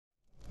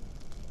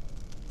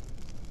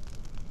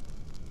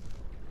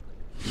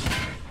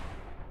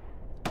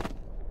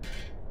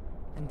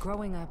And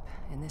growing up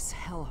in this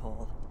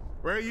hellhole.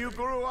 Where you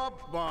grew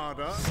up,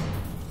 Barda,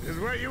 is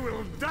where you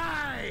will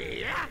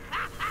die!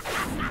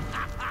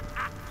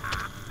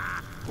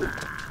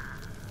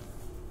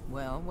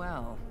 Well,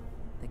 well.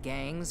 The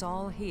gang's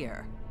all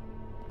here.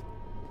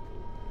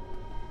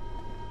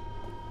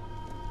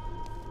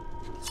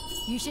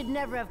 You should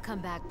never have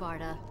come back,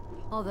 Barda.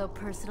 Although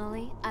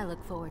personally, I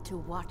look forward to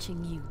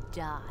watching you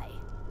die.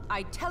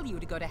 I'd tell you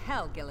to go to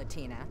hell,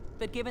 Guillotine,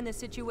 but given the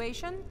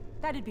situation,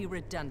 that'd be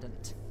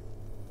redundant.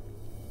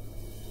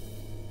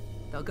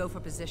 They'll go for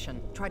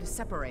position, try to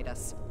separate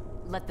us.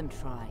 Let them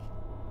try.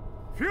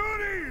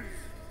 Furies!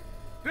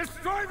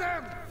 Destroy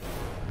them!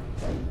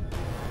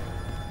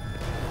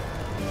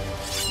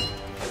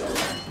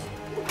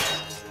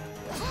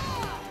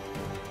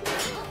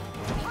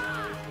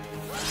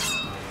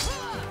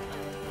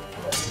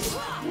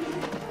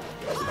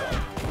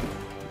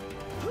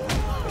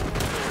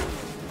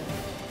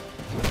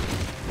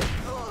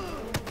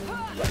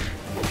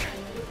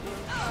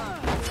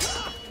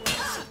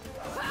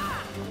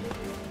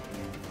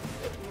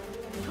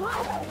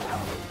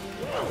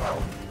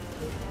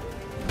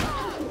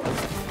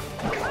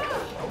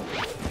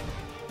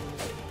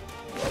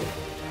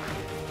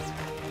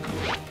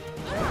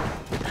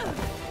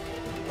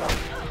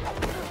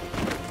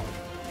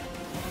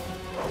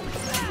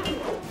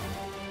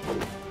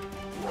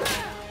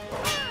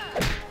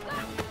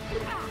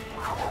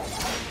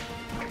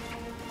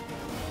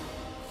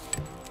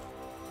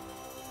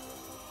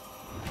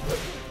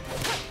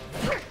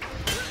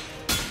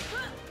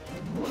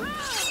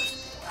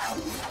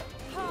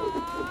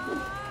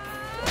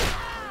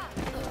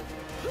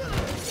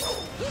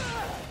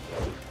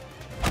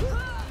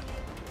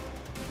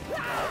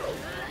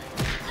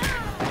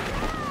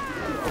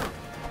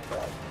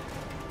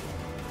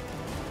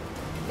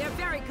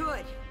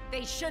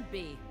 They should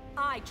be.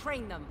 I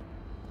train them.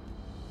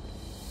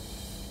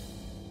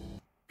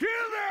 Kill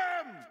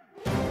them!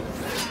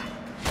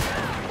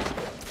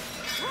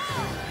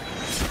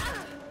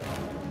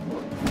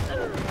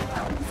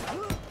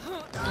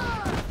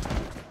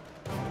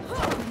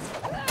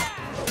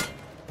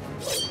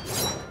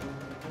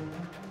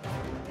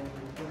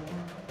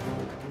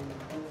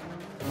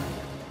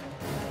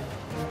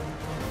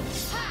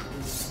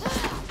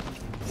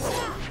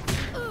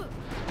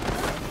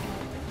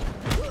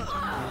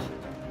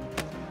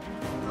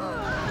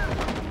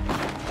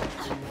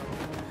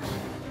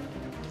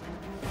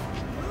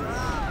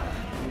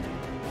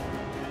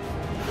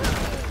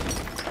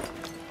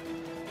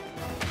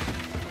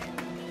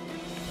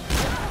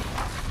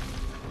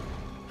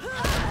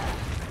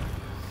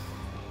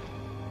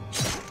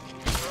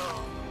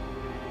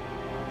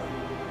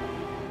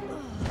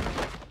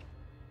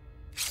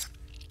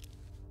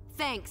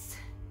 Thanks.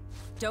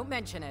 Don't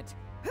mention it.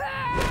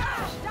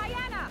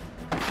 Diana!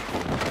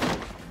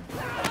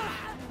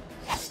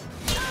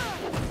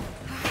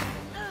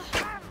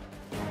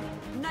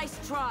 Nice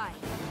try.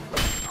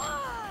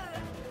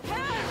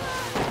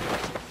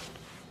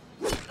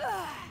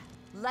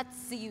 Let's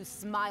see you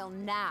smile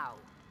now.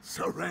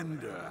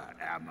 Surrender,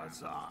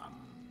 Amazon.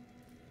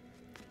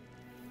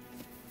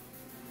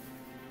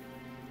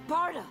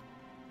 Barda!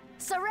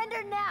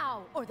 Surrender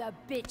now, or the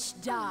bitch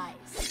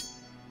dies.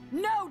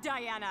 No,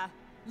 Diana!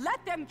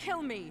 Let them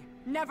kill me!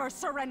 Never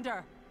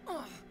surrender!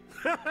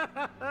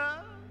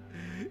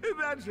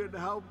 Imagine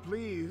how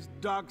pleased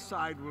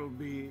Darkseid will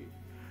be.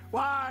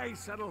 Why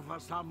settle for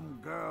some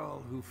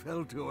girl who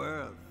fell to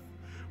Earth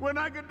when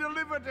I can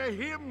deliver to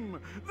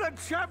him the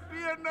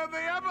champion of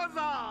the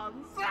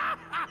Amazons?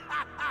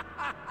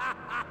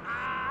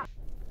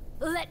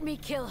 Let me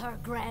kill her,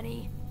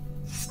 Granny.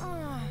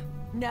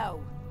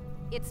 No.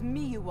 It's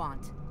me you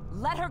want.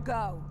 Let her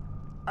go.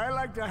 I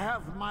like to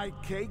have my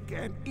cake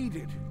and eat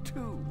it,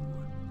 too.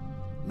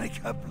 Make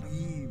her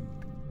bleed.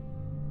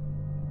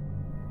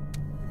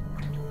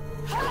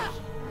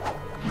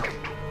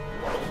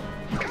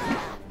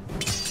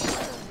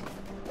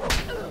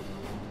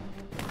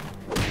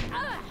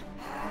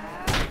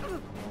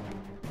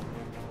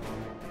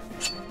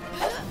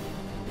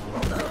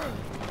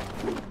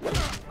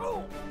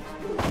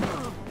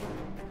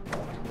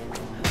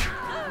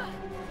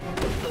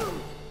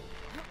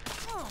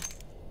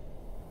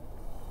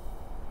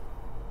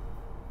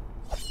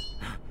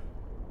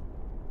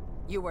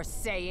 You were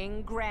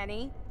saying,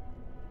 Granny?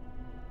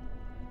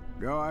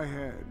 Go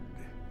ahead.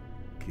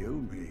 Kill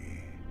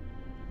me.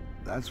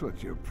 That's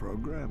what you're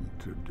programmed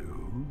to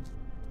do.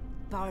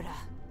 Barda.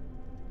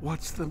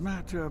 What's the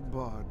matter,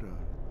 Barda?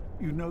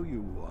 You know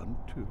you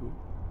want to.